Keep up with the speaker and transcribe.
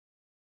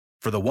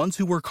For the ones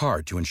who work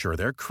hard to ensure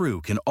their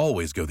crew can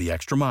always go the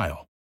extra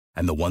mile,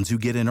 and the ones who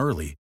get in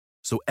early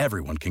so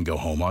everyone can go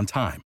home on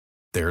time,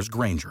 there's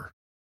Grainger,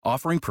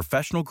 offering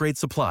professional-grade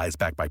supplies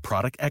backed by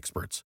product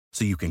experts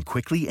so you can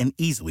quickly and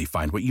easily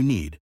find what you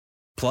need.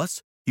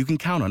 Plus, you can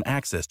count on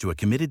access to a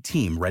committed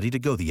team ready to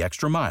go the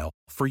extra mile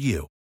for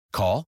you.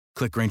 Call,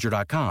 click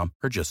Grainger.com,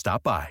 or just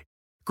stop by.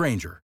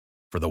 Grainger,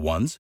 for the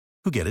ones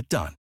who get it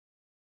done.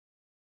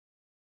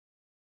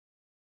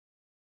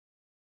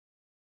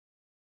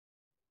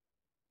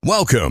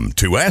 Welcome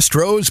to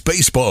Astros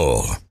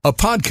Baseball, a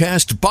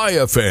podcast by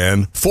a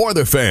fan for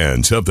the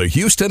fans of the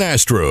Houston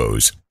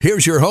Astros.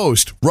 Here's your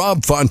host,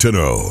 Rob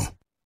Fontenot.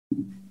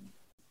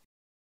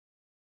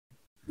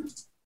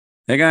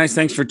 Hey guys,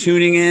 thanks for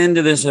tuning in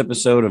to this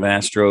episode of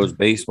Astros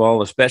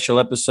Baseball, a special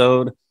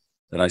episode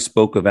that I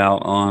spoke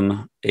about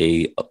on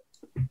a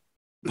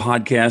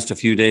podcast a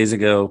few days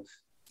ago.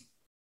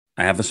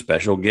 I have a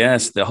special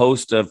guest, the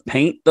host of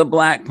Paint the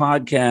Black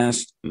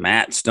podcast,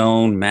 Matt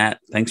Stone.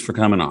 Matt, thanks for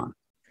coming on.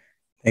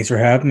 Thanks for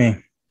having me.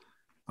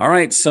 All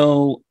right.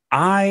 So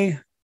I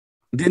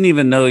didn't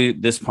even know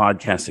this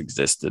podcast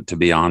existed, to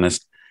be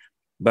honest,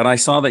 but I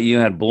saw that you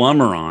had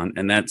Blummer on,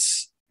 and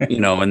that's,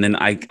 and then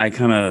I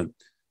kind of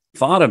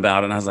thought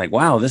about it and I was like,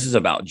 wow, this is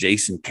about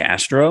Jason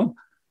Castro.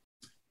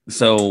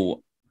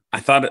 So I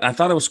thought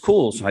it was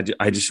cool. So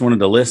I just wanted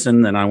to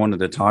listen, and I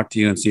wanted to talk to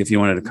you and see if you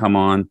wanted to come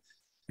on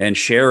and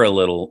share a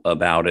little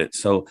about it.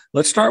 So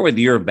let's start with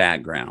your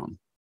background.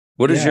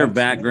 What is your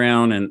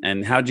background,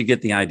 and how'd you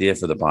get the idea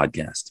for the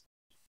podcast?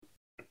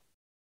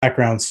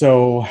 Background.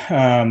 So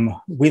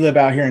we live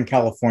out here in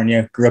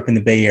California, grew up in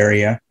the Bay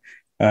Area,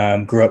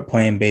 grew up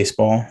playing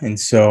baseball. And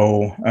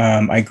so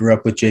I grew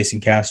up with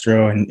Jason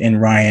Castro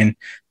and Ryan.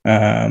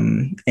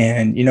 And,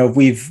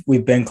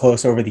 we've been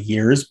close over the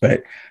years,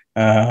 but,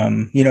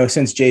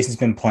 since Jason's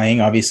been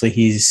playing, obviously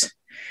he's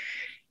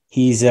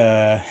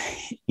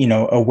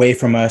away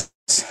from us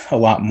a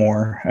lot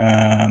more.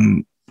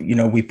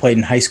 We played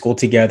in high school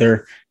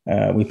together.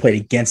 We played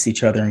against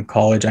each other in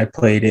college. I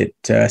played at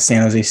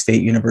San Jose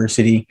State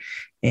University,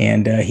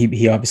 and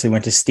he obviously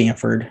went to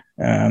Stanford,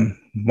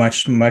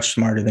 much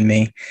smarter than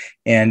me.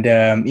 And,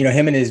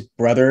 him and his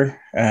brother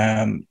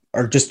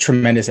are just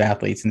tremendous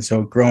athletes. And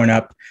so growing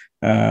up,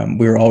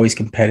 we were always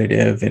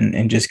competitive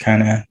and just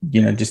kind of,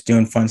 just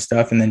doing fun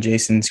stuff. And then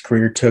Jason's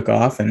career took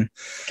off, and,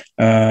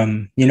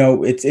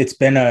 it's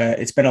been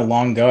a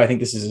long go. I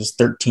think this is his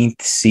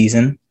 13th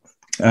season.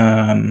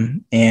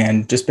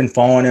 And just been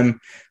following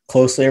him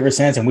closely ever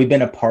since. And we've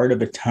been a part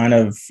of a ton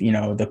of,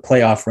 the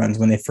playoff runs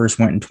when they first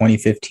went in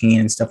 2015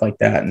 and stuff like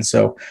that. And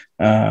so,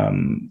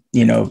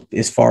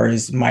 as far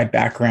as my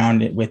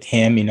background with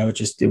him,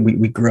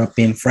 we grew up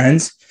being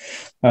friends.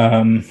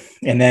 And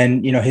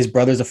then, his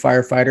brother's a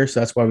firefighter.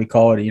 So that's why we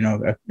call it, I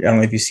don't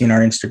know if you've seen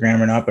our Instagram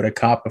or not, but a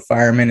cop, a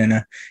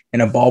fireman,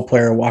 and a ball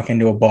player walk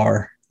into a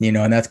bar,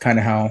 and that's kind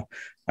of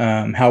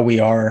how we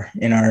are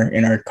in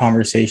our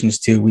conversations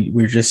too.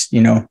 We're just,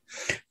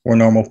 we're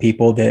normal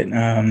people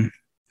that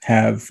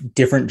have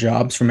different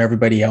jobs from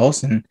everybody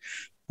else. And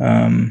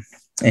hopefully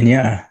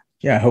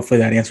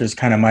that answers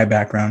kind of my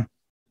background.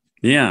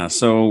 Yeah.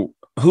 So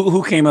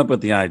who came up with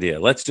the idea?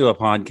 Let's do a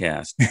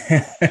podcast.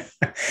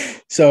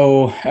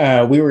 So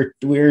we were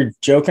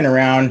joking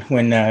around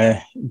when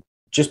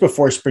just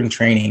before spring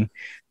training.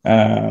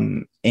 Last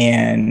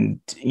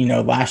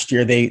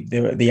year the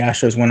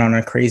Astros went on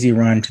a crazy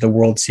run to the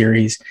World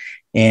Series,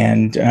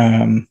 and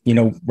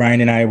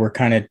Ryan and I were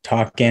kind of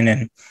talking,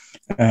 and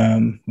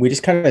we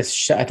just kind of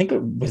I think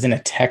it was in a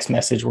text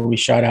message where we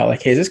shot out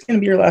like, hey, is this going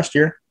to be your last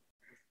year?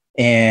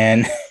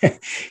 And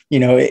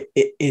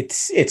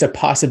it's a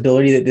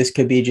possibility that this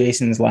could be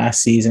Jason's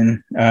last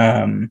season,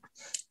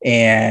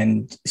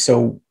 and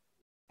so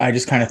I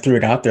just kind of threw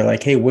it out there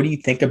like, hey, what do you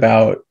think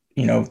about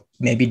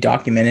maybe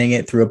documenting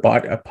it through a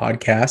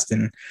podcast,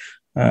 and,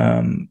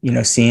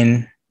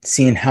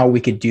 seeing how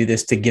we could do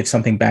this to give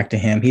something back to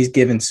him. He's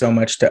given so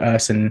much to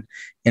us and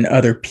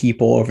other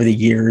people over the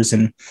years.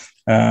 And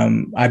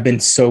I've been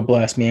so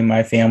blessed, me and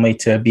my family,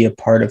 to be a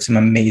part of some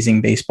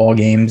amazing baseball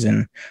games.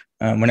 And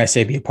when I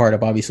say be a part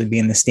of, obviously be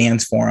in the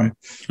stands for him.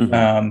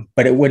 Mm-hmm.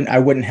 But I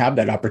wouldn't have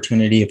that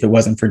opportunity if it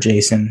wasn't for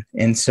Jason.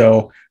 And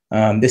so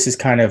this is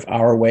kind of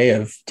our way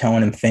of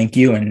telling him thank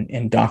you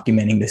and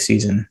documenting the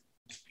season.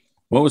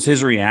 What was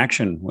his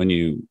reaction when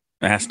you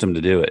asked him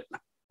to do it?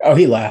 Oh,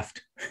 he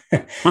laughed.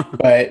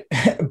 but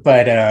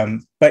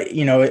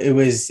it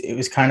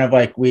was kind of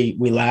like we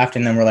laughed,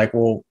 and then we're like,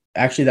 well,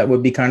 actually that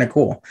would be kind of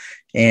cool.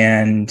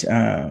 And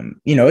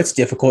it's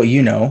difficult,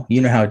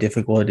 how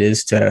difficult it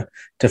is to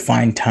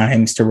find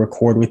times to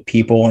record with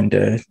people, and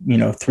to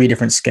 3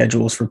 different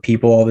schedules for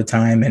people all the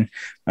time.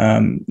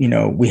 And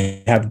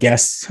we have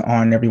guests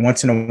on every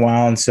once in a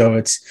while, and so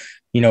it's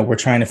we're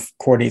trying to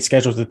coordinate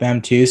schedules with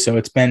them too. So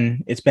it's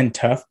been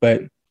tough,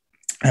 but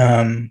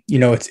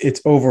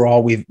it's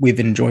overall, we've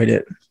enjoyed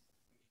it.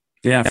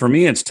 Yeah. For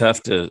me, it's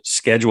tough to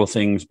schedule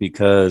things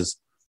because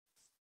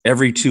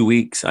every 2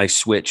 weeks I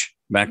switch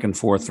back and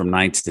forth from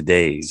nights to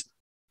days.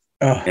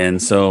 Oh.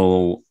 And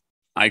so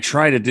I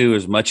try to do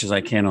as much as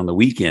I can on the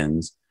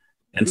weekends.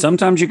 And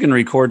sometimes you can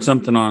record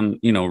something on,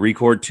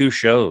 record 2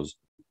 shows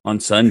on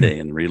Sunday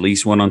and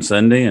release one on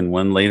Sunday and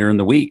one later in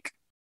the week.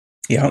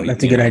 Yeah, so,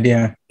 that's a good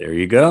idea. There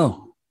you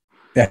go.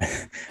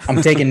 Yeah.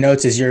 I'm taking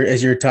notes as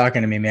you're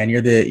talking to me, man.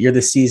 You're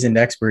the seasoned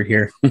expert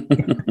here.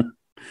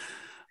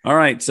 All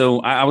right. So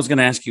I was going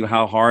to ask you,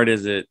 how hard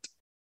is it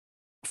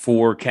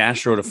for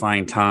Castro to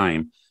find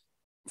time?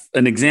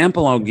 An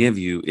example I'll give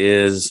you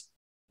is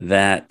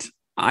that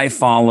I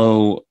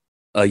follow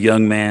a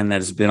young man that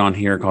has been on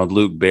here called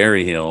Luke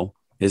Berryhill.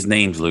 His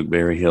name's Luke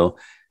Berryhill.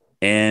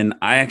 And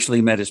I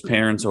actually met his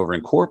parents over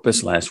in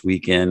Corpus last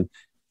weekend.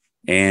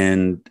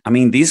 And I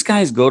mean, these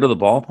guys go to the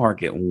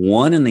ballpark at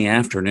 1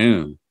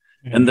 PM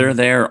and they're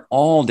there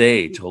all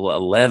day till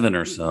 11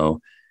 or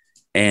so.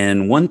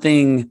 And one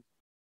thing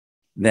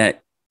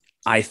that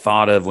I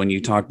thought of when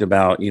you talked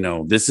about,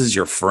 this is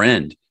your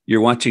friend,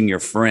 you're watching your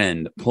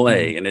friend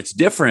play, and it's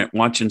different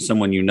watching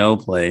someone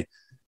play.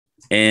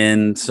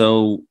 And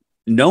so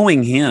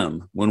knowing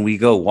him when we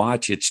go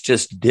watch, it's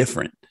just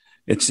different.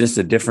 It's just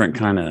a different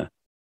kind of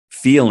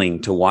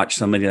feeling to watch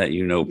somebody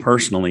that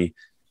personally.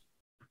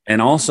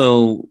 And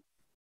also,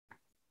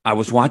 I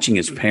was watching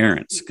his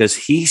parents because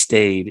he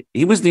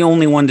was the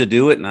only one to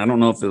do it. And I don't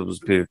know if it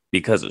was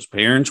because his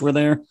parents were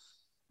there,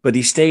 but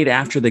he stayed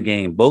after the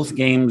game, both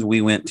games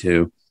we went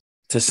to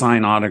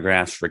sign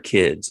autographs for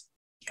kids.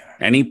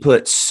 And he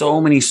put so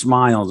many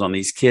smiles on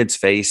these kids'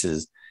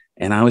 faces.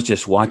 And I was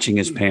just watching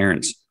his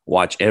parents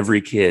watch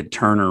every kid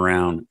turn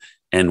around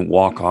and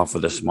walk off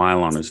with a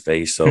smile on his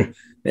face. So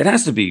it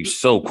has to be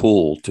so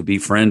cool to be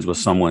friends with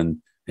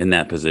someone in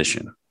that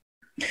position.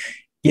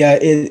 Yeah,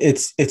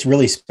 it's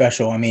really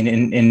special. I mean,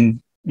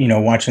 in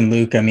watching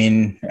Luke, I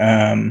mean,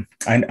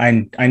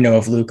 I know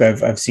of Luke.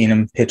 I've seen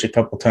him pitch a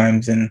couple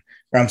times, or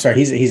I'm sorry,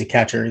 he's a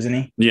catcher, isn't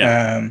he?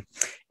 Yeah.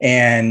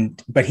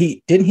 But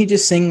he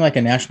just sing like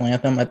a national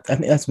anthem. I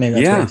think that's what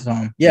I saw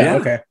him. Yeah.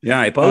 Okay. Yeah,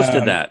 I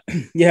posted that.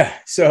 Yeah.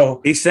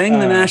 So he sang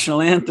the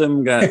national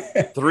anthem, got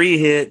 3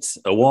 hits,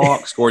 a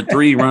walk, scored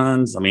 3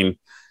 runs. I mean,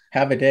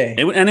 have a day.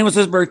 And it was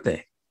his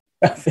birthday.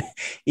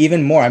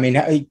 Even more. I mean,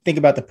 think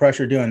about the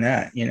pressure doing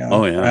that,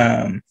 Oh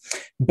yeah.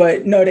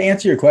 But no, to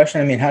answer your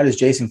question, I mean, how does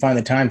Jason find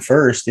the time?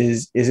 First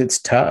is it's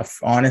tough,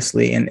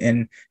 honestly.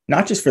 And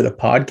not just for the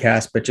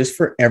podcast, but just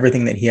for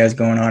everything that he has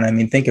going on. I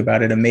mean, think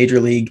about it, a major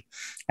league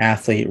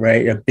athlete,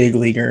 right? A big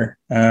leaguer,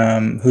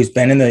 who's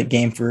been in the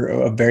game for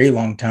a very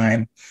long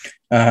time.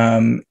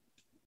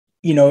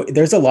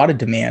 There's a lot of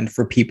demand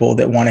for people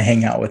that want to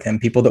hang out with him,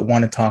 people that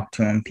want to talk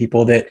to him,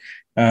 people that,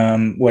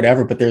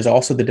 whatever, but there's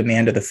also the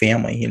demand of the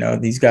family.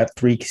 He's got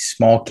 3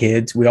 small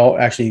kids.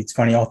 It's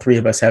funny, all 3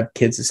 of us have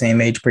kids the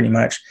same age pretty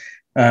much.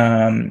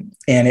 And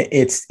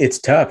it's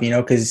tough,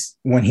 because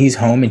when he's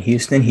home in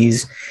Houston,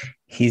 he's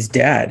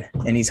dad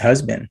and he's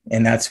husband,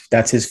 and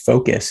that's his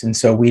focus. And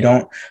so we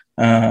don't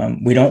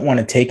want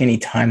to take any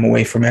time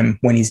away from him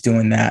when he's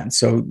doing that.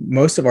 So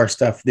most of our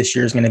stuff this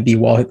year is going to be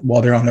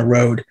while they're on the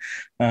road,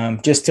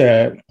 just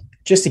to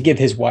give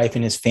his wife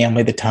and his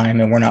family the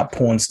time, and we're not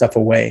pulling stuff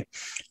away.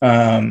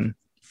 And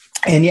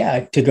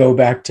yeah, to go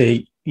back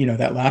to,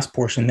 that last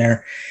portion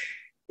there,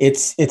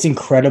 it's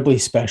incredibly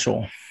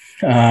special.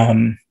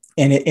 And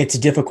it's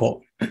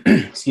difficult.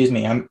 Excuse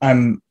me.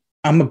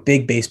 I'm a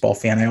big baseball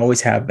fan. I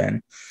always have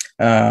been.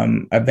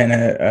 I've been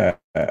a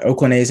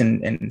Oakland A's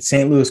and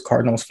St. Louis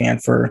Cardinals fan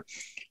for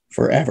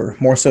forever,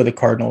 more so the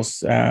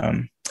Cardinals.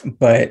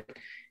 But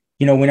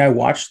when I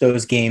watch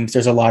those games,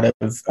 there's a lot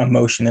of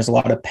emotion. There's a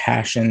lot of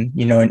passion,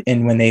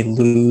 and when they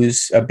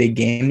lose a big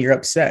game, you're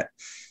upset.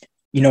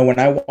 When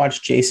I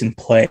watch Jason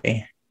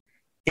play,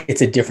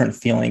 it's a different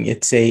feeling.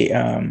 It's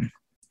I'm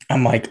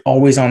like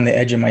always on the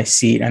edge of my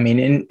seat. I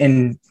mean,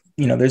 and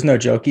there's no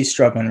joke. He's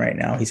struggling right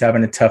now. He's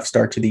having a tough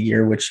start to the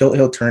year, which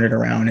he'll turn it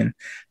around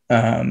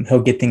and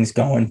he'll get things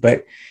going.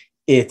 But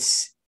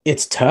it's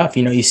tough.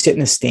 You sit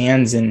in the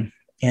stands and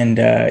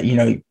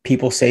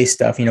people say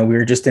stuff. We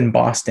were just in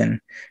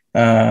Boston,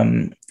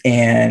 and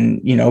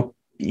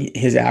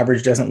his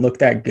average doesn't look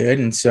that good.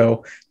 And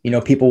so,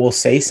 people will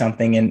say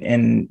something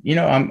and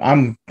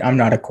I'm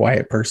not a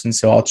quiet person,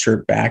 so I'll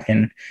chirp back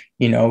and,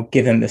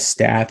 give them the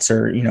stats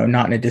or,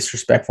 not in a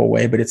disrespectful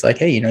way, but it's like,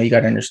 hey, you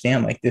got to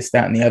understand like this,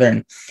 that, and the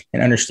other,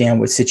 and understand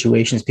what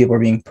situations people are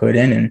being put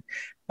in.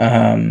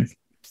 And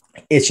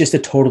it's just a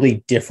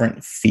totally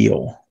different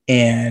feel.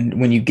 And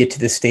when you get to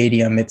the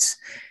stadium, that's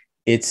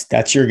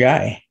your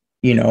guy.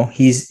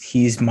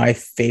 He's my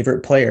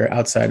favorite player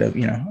outside of,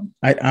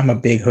 I'm a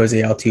big Jose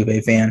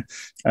Altuve fan.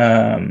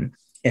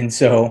 And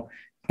so,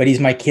 but he's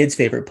my kid's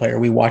favorite player.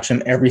 We watch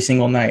him every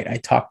single night. I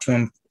talk to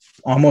him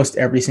almost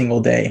every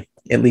single day,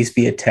 at least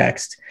via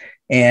text.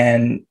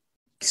 And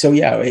so,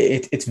 yeah,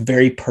 it's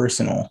very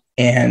personal.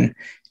 And,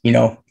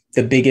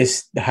 the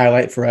biggest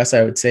highlight for us,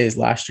 I would say, is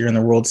last year in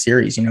the World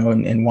Series,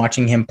 and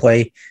watching him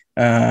play,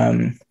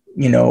 get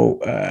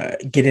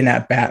in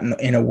at bat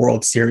in a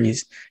World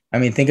Series. I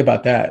mean, think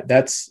about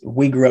that.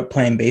 We grew up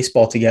playing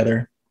baseball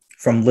together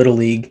from Little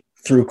League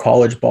through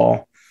college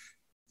ball.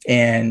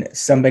 And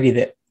somebody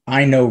that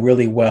I know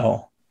really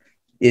well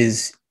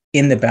is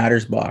in the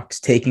batter's box,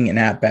 taking an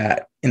at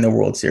bat in the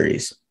World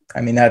Series.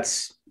 I mean,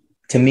 that's,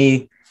 to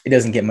me, it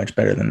doesn't get much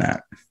better than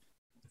that.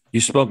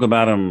 You spoke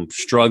about him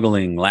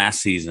struggling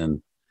last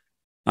season.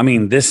 I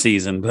mean, this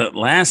season, but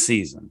last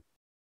season.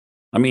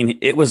 I mean,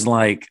 it was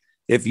like,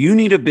 if you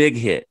need a big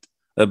hit,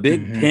 a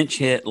big pinch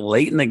hit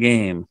late in the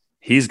game,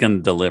 he's going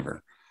to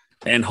deliver.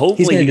 And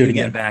hopefully he can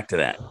get back to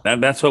that.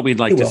 That's what we'd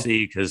like to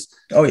see, because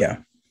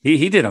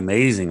he did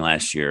amazing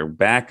last year.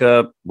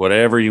 Backup,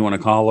 whatever you want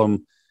to call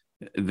him.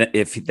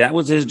 If that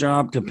was his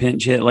job to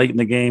pinch hit late in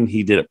the game,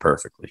 he did it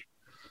perfectly.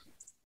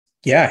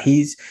 Yeah,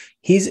 he's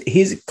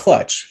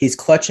clutch. He's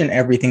clutch in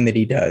everything that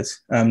he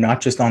does,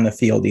 not just on the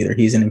field either.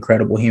 He's an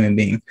incredible human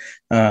being.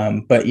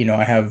 But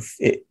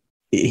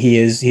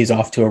he's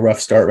off to a rough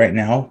start right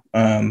now,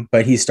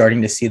 but he's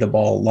starting to see the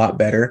ball a lot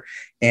better.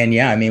 And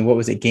yeah, I mean, what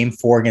was it? Game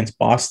 4 against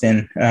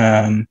Boston,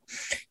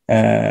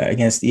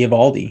 against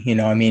Eovaldi,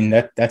 I mean,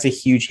 that's a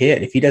huge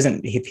hit. If he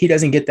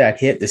doesn't get that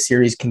hit, the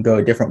series can go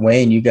a different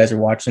way. And you guys are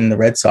watching the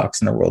Red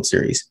Sox in the World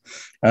Series.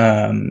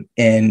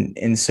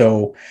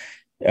 So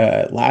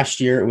last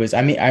year it was,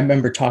 I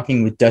remember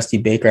talking with Dusty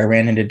Baker. I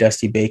ran into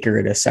Dusty Baker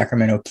at a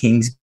Sacramento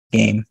Kings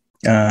game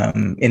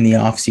in the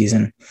off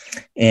season.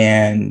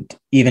 And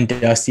even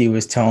Dusty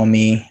was telling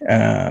me,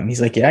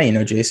 he's like,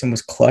 yeah, Jason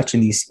was clutch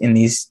in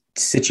these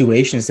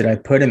situations that I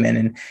put him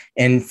in.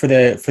 And for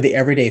the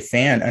everyday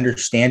fan,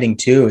 understanding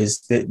too,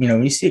 is that,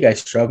 when you see a guy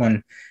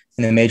struggling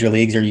in the major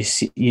leagues, or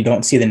you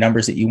don't see the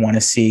numbers that you want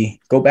to see,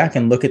 go back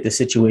and look at the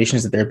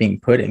situations that they're being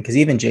put in. Cause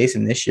even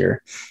Jason this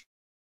year.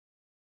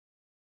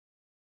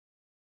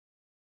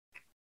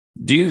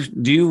 Do you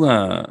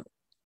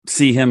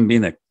see him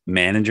being a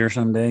manager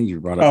someday?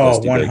 You brought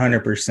up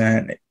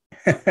 100%.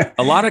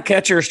 A lot of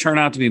catchers turn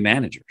out to be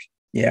managers.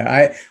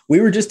 Yeah,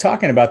 we were just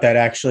talking about that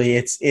actually.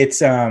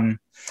 It's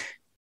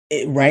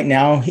right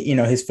now,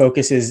 his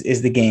focus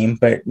is the game,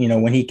 but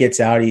when he gets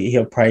out,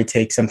 he'll probably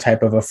take some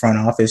type of a front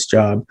office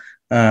job.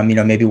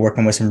 Maybe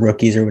working with some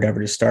rookies or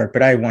whatever to start.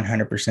 But I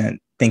 100%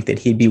 think that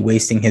he'd be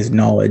wasting his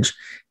knowledge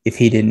if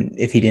he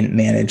didn't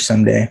manage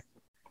someday.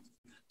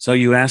 So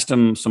you asked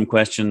him some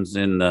questions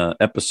in the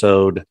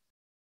episode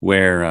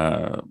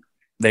where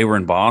they were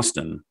in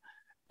Boston,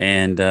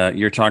 and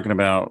you're talking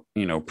about,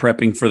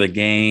 prepping for the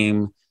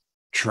game,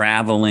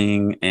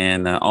 traveling,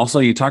 and also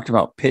you talked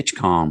about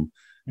PitchCom.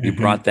 You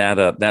brought that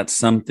up. That's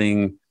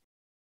something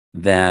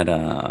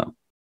that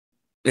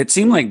it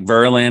seemed like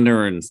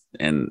Verlander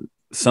and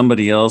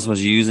somebody else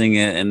was using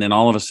it, and then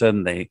all of a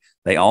sudden they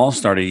all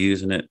started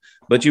using it.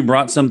 But you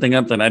brought something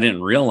up that I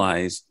didn't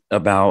realize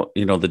about,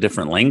 the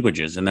different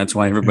languages, and that's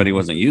why everybody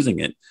wasn't using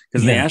it,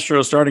 because the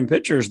Astros starting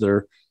pitchers,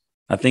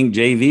 I think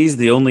JV's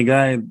the only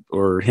guy,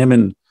 or him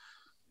and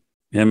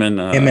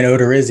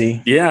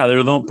Odorizzi. Yeah,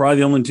 they're probably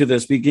the only two that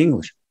speak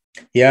English.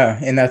 Yeah,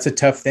 and that's a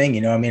tough thing,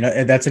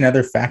 that's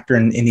another factor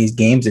in these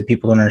games that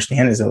people don't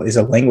understand is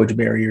a language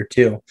barrier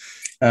too.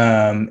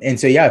 And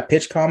so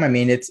PitchCom, I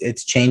mean,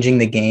 it's changing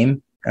the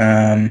game.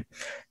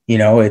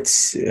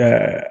 It's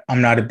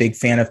I'm not a big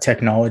fan of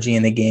technology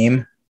in the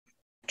game,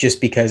 just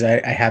because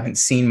I haven't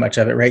seen much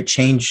of it. Right,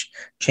 change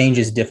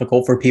is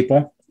difficult for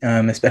people,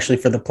 especially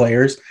for the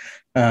players.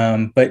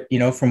 But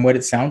from what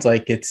it sounds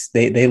like,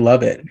 they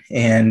love it,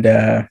 and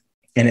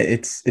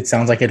it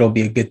sounds like it'll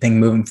be a good thing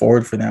moving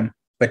forward for them.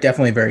 But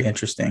definitely very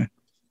interesting.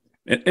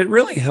 It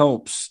really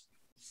helps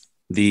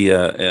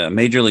the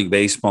Major League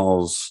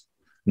Baseball's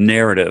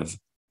narrative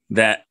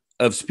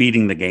of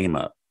speeding the game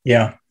up.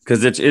 Yeah,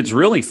 because it's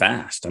really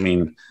fast. I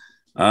mean,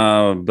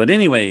 but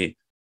anyway,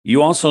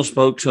 you also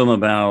spoke to him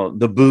about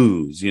the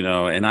boos,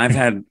 and I've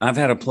had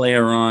a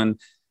player on,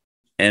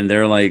 and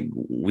they're like,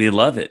 we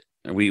love it.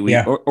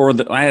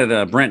 I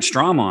had Brent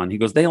Strom on. He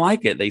goes, they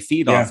like it. They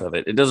feed off of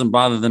it. It doesn't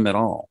bother them at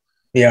all.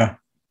 Yeah.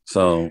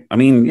 So, I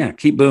mean,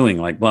 keep booing,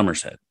 like Blummer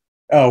said.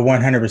 Oh,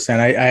 100%.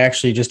 I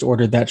actually just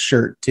ordered that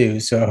shirt too.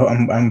 So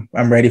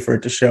I'm ready for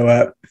it to show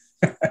up.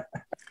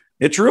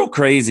 It's real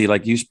crazy.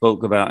 Like you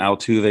spoke about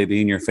Altuve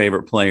being your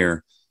favorite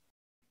player.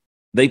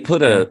 They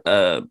put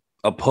a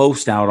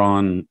post out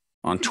on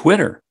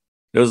Twitter.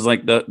 It was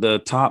like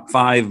the top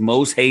 5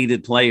 most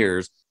hated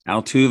players.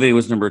 Altuve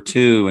was number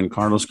 2 and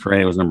Carlos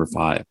Correa was number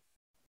 5.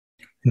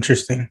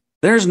 Interesting.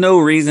 There's no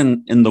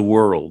reason in the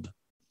world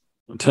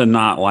to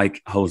not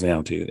like Jose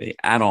Altuve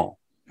at all.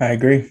 I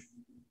agree.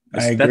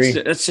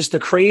 That's just the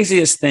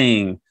craziest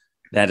thing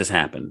that has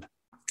happened.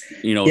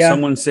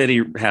 Someone said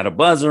he had a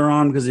buzzer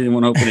on because he didn't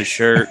want to open his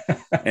shirt.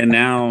 And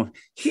now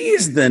he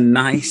is the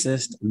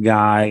nicest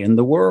guy in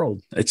the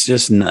world. It's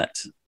just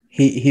nuts.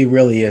 He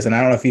really is. And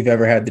I don't know if you've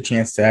ever had the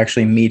chance to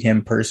actually meet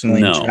him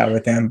personally and chat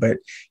with him, but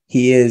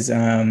he is,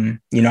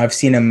 I've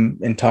seen him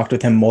and talked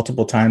with him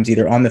multiple times,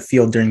 either on the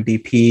field during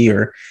BP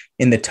or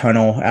in the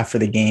tunnel after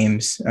the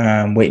games,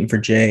 waiting for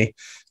Jay.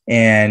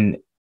 And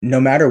no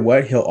matter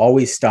what, he'll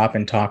always stop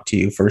and talk to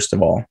you, first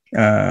of all.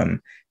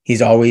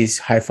 He's always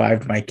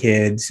high-fived my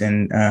kids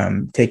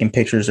and taking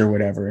pictures or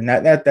whatever. And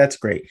that's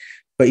great.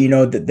 But,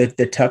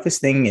 the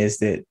toughest thing is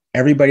that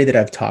everybody that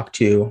I've talked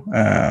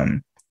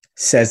to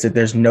says that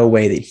there's no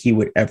way that he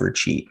would ever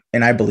cheat.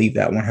 And I believe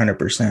that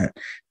 100%.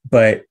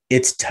 But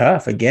it's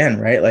tough again,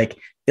 right? Like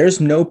there's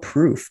no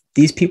proof.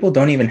 These people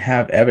don't even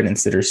have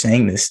evidence that are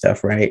saying this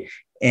stuff, right?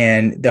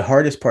 And the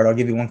hardest part, I'll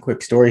give you one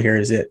quick story here,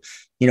 is that,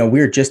 we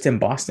were just in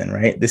Boston,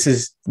 right? This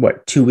is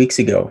 2 weeks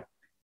ago.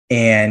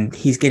 And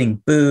he's getting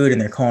booed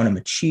and they're calling him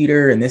a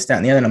cheater and this, that,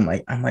 and the other.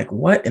 And I'm like,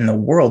 what in the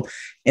world?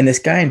 And this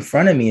guy in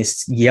front of me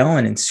is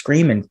yelling and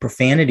screaming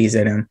profanities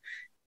at him.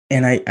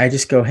 And I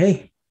just go,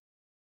 hey,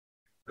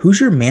 who's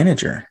your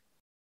manager?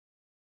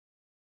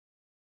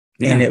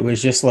 Yeah. And it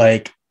was just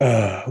like,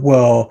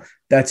 well,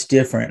 that's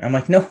different. I'm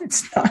like, no,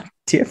 it's not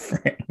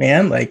different,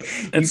 man. Like,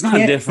 it's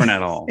not different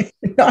at all.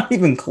 Not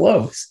even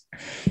close.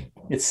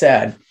 It's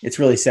sad. It's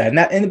really sad.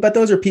 But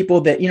those are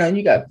people that, and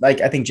you got, like,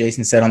 I think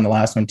Jason said on the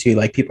last one too,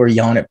 like people are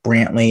yelling at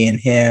Brantley and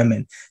him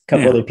and a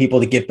couple other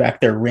people to give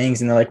back their rings.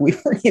 And they're like, we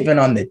weren't even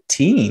on the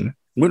team.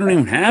 We don't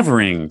even have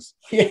rings.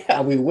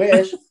 Yeah, we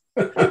wish.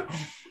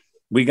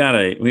 We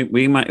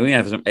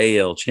have some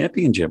AL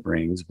championship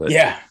rings, but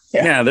yeah,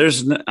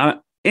 there's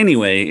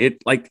anyway,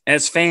 it, like,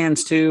 as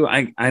fans too,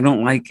 I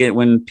don't like it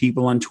when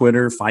people on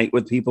Twitter fight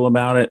with people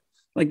about it.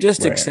 Like,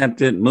 just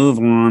accept it, move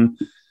on.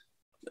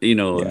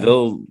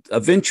 They'll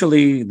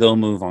eventually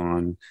move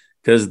on,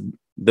 because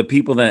the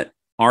people that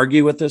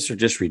argue with us are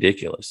just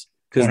ridiculous,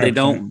 because they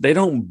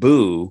don't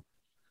boo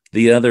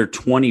the other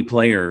 20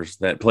 players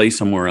that play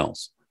somewhere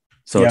else.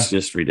 So it's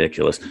just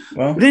ridiculous.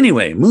 Well, but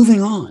anyway,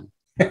 moving on.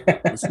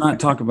 Let's not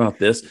talk about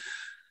this.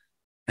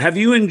 Have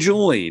you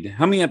enjoyed,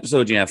 how many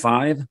episodes do you have?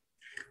 5?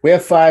 We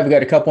have 5. We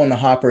got a couple in the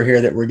hopper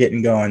here that we're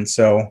getting going.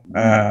 So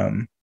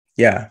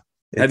yeah.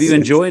 Have you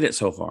enjoyed it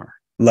so far?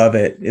 Love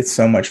it. It's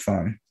so much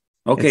fun.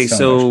 Okay,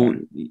 so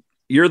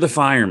you're the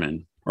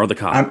fireman or the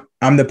cop.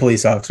 I'm the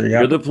police officer. Yeah,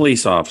 you're the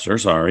police officer.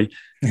 Sorry,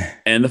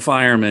 and the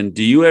fireman.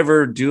 Do you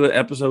ever do an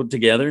episode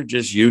together,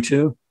 just you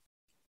two,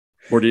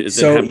 or do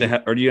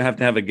you have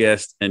to have a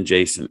guest and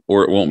Jason,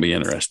 or it won't be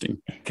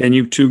interesting? Can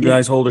you two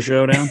guys hold a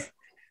show down?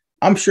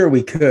 I'm sure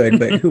we could,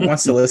 but who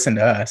wants to listen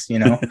to us?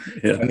 Yeah.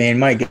 I mean,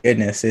 my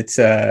goodness,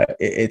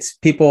 it's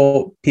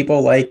people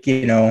like,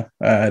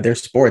 their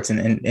sports,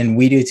 and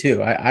we do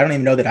too. I don't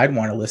even know that I'd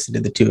want to listen to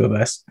the two of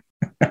us.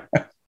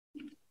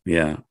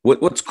 Yeah.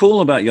 What's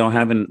cool about y'all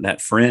having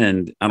that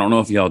friend, I don't know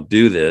if y'all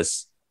do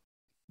this,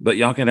 but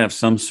y'all could have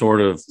some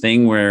sort of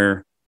thing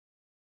where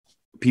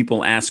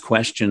people ask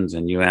questions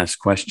and you ask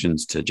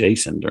questions to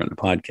Jason during the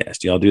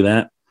podcast. Y'all do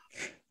that?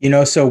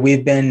 So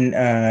we've been,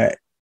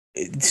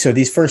 so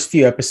these first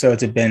few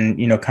episodes have been,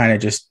 kind of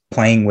just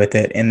playing with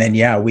it. And then,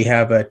 we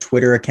have a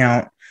Twitter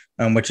account,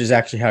 which is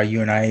actually how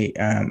you and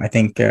I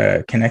think,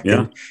 connected.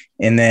 Yeah.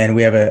 And then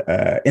we have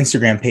a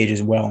Instagram page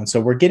as well. And so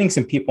we're getting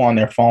some people on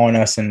there following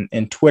us,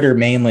 and Twitter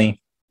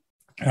mainly,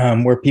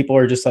 where people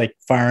are just like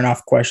firing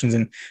off questions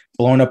and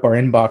blowing up our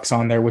inbox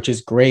on there, which is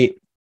great.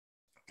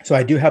 So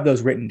I do have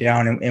those written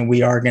down, and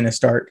we are going to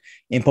start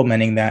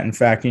implementing that. In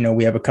fact,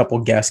 we have a couple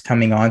guests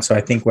coming on. So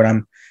I think what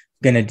I'm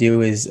going to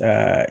do is,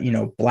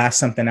 blast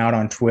something out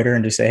on Twitter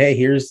and just say, hey,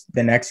 here's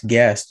the next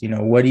guest.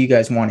 What do you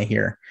guys want to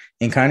hear?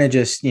 And kind of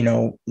just,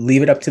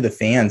 leave it up to the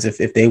fans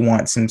if they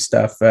want some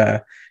stuff.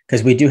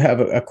 Because we do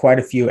have quite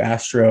a few a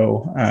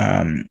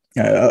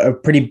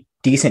pretty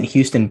decent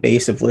Houston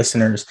base of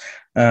listeners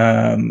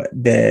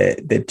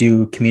that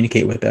do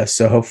communicate with us.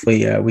 So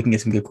hopefully we can get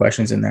some good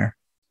questions in there.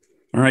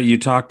 All right. You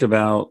talked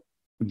about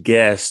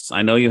guests.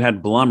 I know you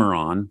had Blummer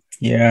on.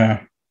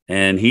 Yeah.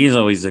 And he's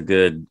always a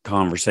good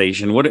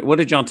conversation. What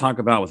did y'all talk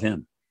about with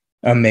him?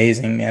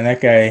 Amazing, man.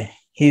 That guy,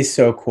 he's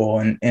so cool.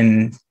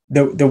 And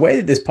the way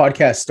that this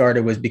podcast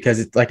started was because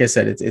it's, like I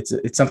said,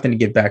 it's something to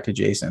give back to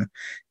Jason.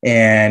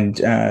 And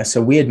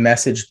so we had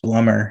messaged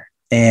Blummer,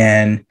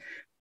 and,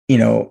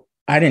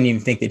 I didn't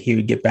even think that he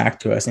would get back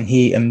to us. And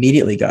he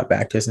immediately got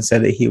back to us and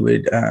said that he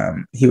would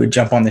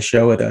jump on the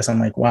show with us. I'm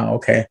like, wow,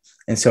 okay.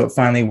 And so it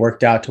finally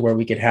worked out to where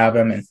we could have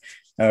him.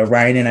 And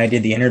Ryan and I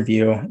did the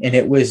interview, and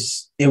it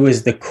was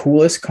the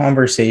coolest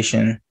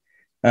conversation.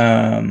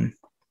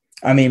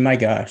 I mean, my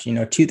gosh,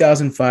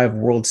 2005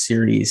 World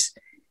Series,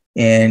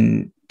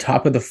 and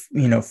top of the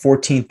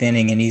 14th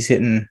inning, and he's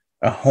hitting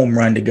a home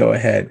run to go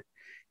ahead.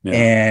 Yeah.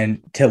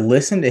 And to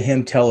listen to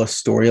him tell a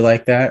story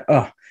like that,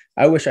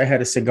 I wish I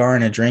had a cigar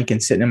and a drink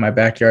and sitting in my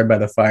backyard by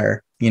the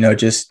fire.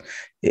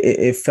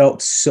 It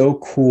felt so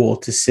cool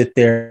to sit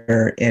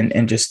there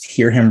and just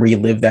hear him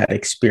relive that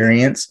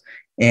experience.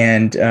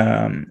 And,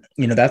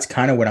 that's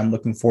kind of what I'm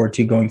looking forward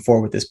to going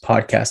forward with this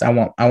podcast.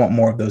 I want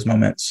more of those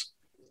moments.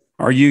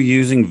 Are you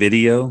using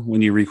video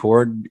when you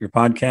record your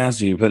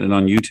podcast? Are you putting it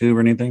on YouTube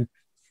or anything?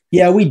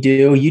 Yeah, we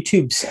do.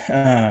 YouTube's,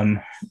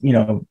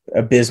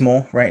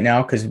 abysmal right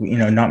now, because,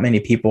 not many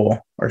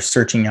people are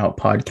searching out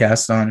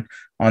podcasts on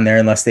there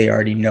unless they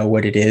already know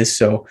what it is.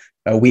 So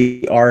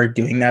we are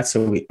doing that.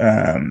 So we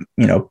have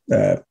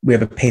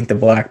a Paint the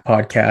Black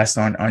podcast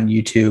on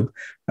YouTube.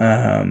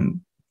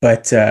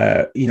 But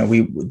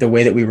the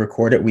way that we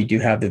record it, we do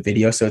have the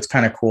video. So it's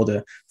kind of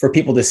cool for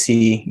people to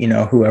see,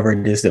 whoever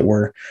it is that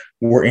we're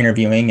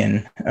interviewing.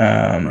 And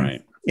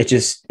right. It's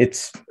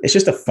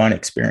just a fun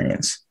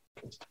experience.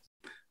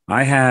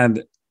 I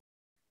had,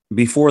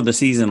 before the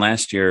season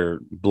last year,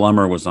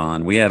 Blummer was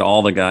on. We had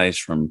all the guys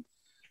from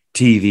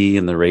TV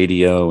and the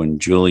radio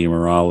and Julia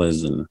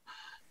Morales and,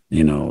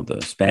 the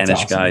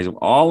Spanish guys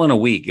all in a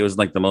week. It was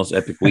like the most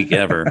epic week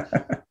ever.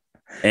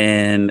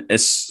 And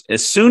as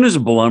soon as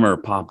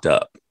Blummer popped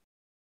up,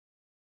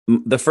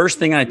 the first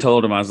thing I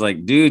told him, I was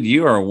like, dude,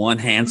 you are one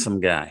handsome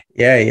guy.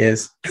 Yeah, he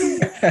is.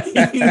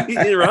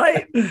 You're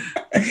right.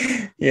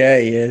 Yeah,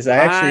 he is.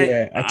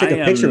 I took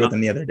a picture with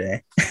him the other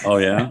day. Oh,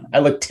 yeah? I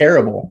look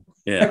terrible.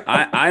 Yeah,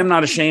 I'm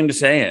not ashamed to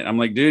say it. I'm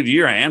like, dude,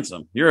 you're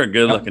handsome. You're a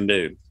good looking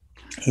dude.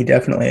 He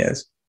definitely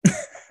is.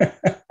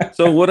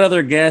 So what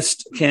other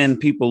guests can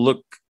people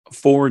look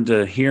forward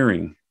to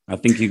hearing? I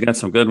think you got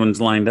some good ones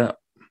lined up.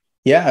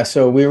 Yeah,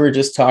 so we were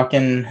just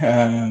talking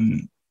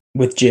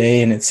with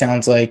Jay, and it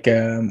sounds like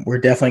we're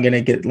definitely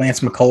going to get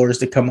Lance McCullers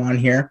to come on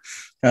here,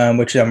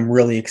 which I'm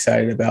really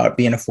excited about,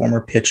 being a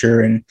former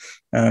pitcher and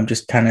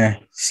just kind of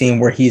seeing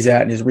where he's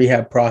at in his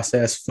rehab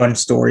process, fun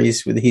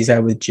stories he's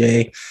had with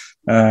Jay.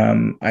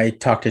 I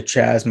talked to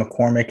Chaz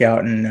McCormick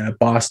out in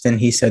Boston.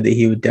 He said that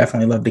he would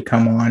definitely love to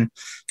come on.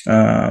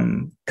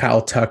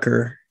 Kyle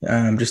Tucker,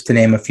 just to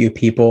name a few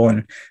people.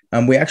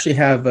 And we actually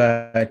have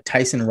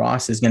Tyson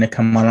Ross is going to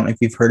come on. I don't know if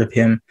you've heard of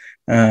him.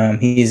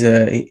 He's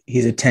a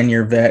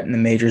 10-year vet in the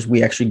majors.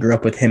 We actually grew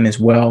up with him as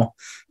well.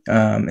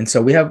 And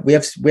so we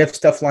have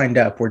stuff lined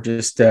up. We're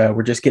just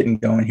getting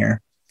going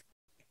here.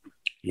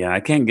 Yeah, I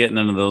can't get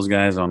none of those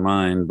guys on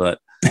mine, but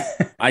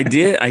I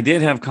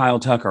did have Kyle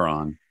Tucker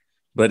on.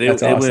 But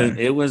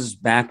it was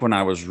back when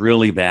I was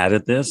really bad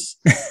at this.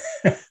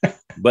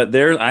 But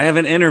I have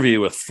an interview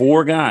with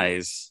 4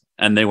 guys,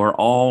 and they were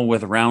all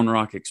with Round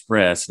Rock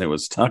Express. And it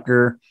was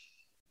Tucker,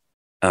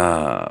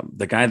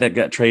 the guy that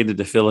got traded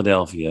to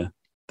Philadelphia,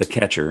 the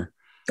catcher.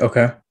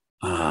 Okay.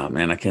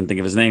 Man, I can't think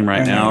of his name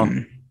right now.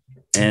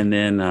 And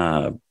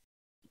then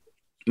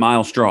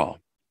Miles Straw.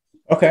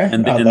 Okay.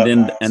 And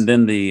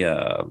then the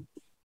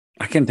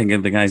I can't think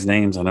of the guys'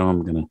 names. I know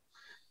I'm gonna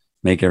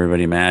make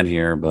everybody mad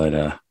here,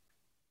 but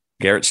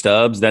Garrett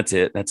Stubbs, that's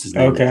it. That's his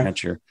name, the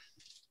catcher.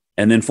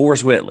 And then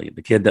Forrest Whitley,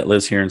 the kid that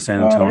lives here in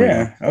San Antonio. Oh,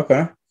 yeah.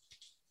 Okay.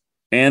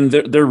 And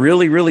they're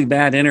really, really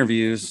bad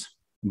interviews.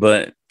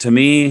 But to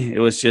me, it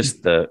was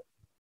just the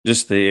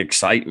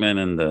excitement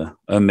and the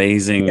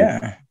amazing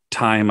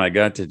time I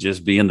got to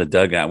just be in the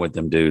dugout with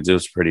them dudes. It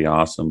was pretty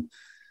awesome.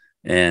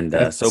 And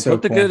so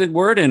put the good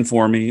word in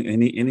for me.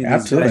 Any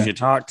of these guys you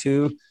talk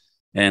to,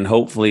 and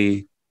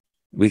hopefully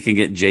we can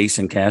get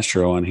Jason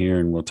Castro on here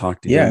and we'll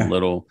talk to him a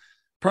little,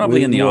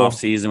 probably in the off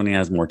season when he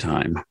has more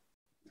time.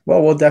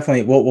 Well, we'll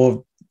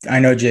definitely, I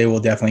know Jay will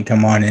definitely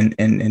come on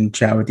and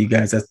chat with you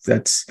guys.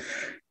 That's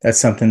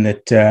something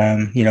that,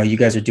 you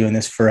guys are doing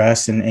this for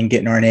us and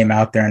getting our name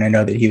out there. And I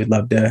know that he would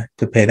love to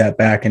pay that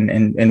back.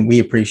 And we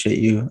appreciate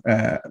you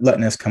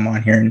letting us come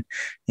on here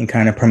and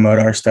kind of promote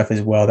our stuff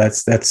as well.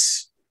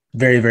 That's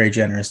very, very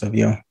generous of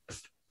you.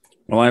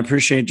 Well, I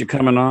appreciate you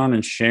coming on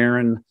and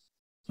sharing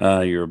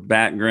your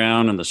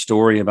background and the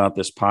story about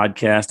this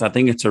podcast. I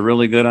think it's a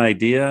really good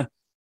idea.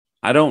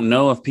 I don't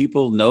know if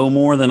people know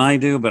more than I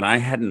do, but I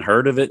hadn't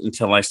heard of it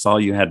until I saw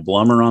you had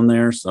Blummer on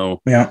there.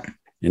 So,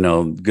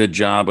 good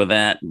job with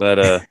that.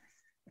 But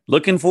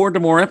looking forward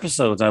to more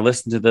episodes. I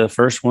listened to the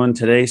first one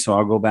today, so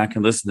I'll go back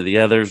and listen to the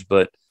others.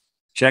 But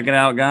check it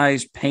out,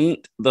 guys.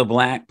 Paint the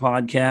Black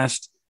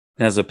podcast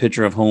has a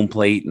picture of home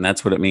plate, and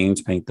that's what it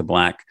means, Paint the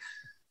Black.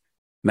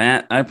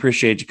 Matt, I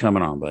appreciate you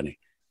coming on, buddy.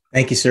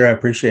 Thank you, sir. I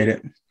appreciate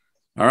it.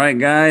 All right,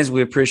 guys,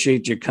 we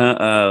appreciate you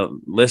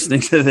listening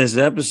to this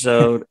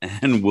episode,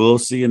 and we'll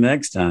see you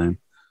next time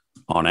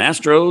on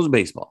Astros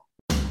Baseball.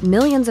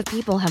 Millions of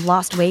people have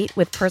lost weight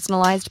with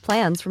personalized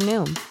plans from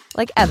Noom,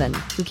 like Evan,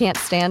 who can't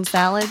stand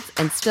salads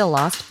and still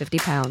lost 50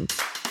 pounds.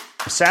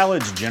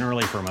 Salads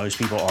generally for most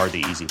people are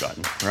the easy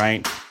button,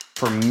 right?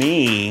 For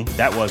me,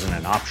 that wasn't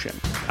an option.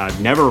 I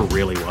never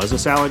really was a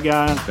salad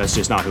guy. That's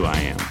just not who I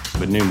am.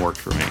 But Noom worked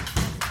for me.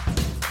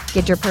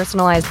 Get your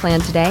personalized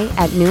plan today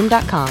at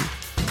Noom.com.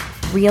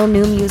 Real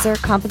Noom user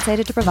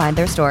compensated to provide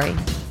their story.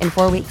 In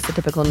 4 weeks, the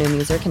typical Noom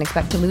user can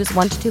expect to lose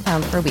 1 to 2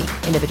 pounds per week.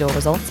 Individual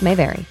results may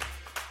vary.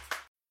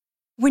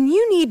 When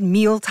you need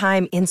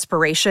mealtime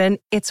inspiration,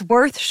 it's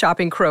worth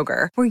shopping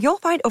Kroger, where you'll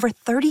find over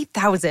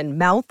 30,000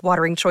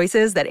 mouth-watering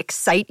choices that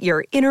excite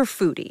your inner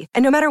foodie.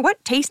 And no matter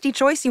what tasty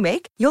choice you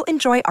make, you'll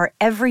enjoy our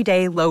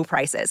everyday low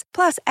prices,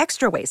 plus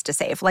extra ways to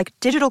save, like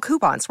digital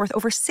coupons worth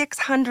over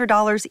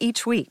 $600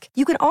 each week.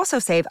 You can also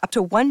save up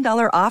to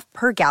 $1 off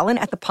per gallon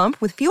at the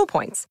pump with fuel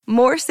points.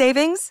 More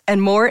savings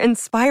and more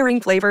inspiring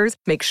flavors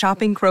make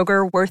shopping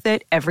Kroger worth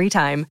it every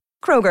time.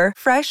 Kroger,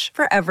 fresh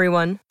for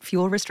everyone.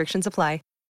 Fuel restrictions apply.